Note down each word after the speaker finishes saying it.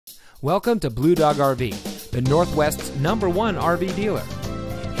Welcome to Bluedog RV, the Northwest's #1 RV dealer.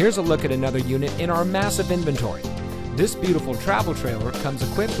 Here's a look at another unit in our massive inventory. This beautiful travel trailer comes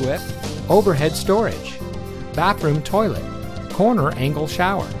equipped with overhead storage, bathroom toilet, corner angle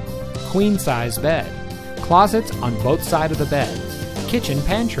shower, queen size bed, closets on both sides of the bed, kitchen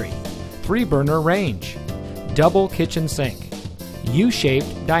pantry, 3-burner range, double kitchen sink,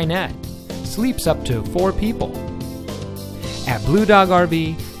 U-shaped dinette, sleeps up to 4 people. At Bluedog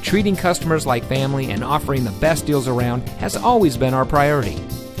RV, treating customers like family and offering the best deals around has always been our priority.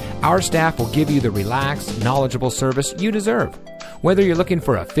 Our staff will give you the relaxed, knowledgeable service you deserve. Whether you're looking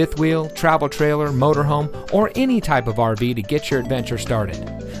for a fifth wheel, travel trailer, motorhome, or any type of RV to get your adventure started.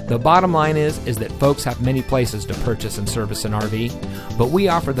 The bottom line is that folks have many places to purchase and service an RV, but we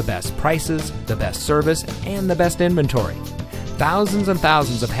offer the best prices, the best service, and the best inventory. Thousands and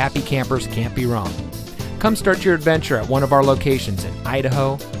thousands of happy campers can't be wrong. Come start your adventure at one of our locations in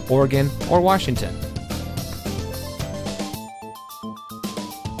Idaho, Oregon, or Washington.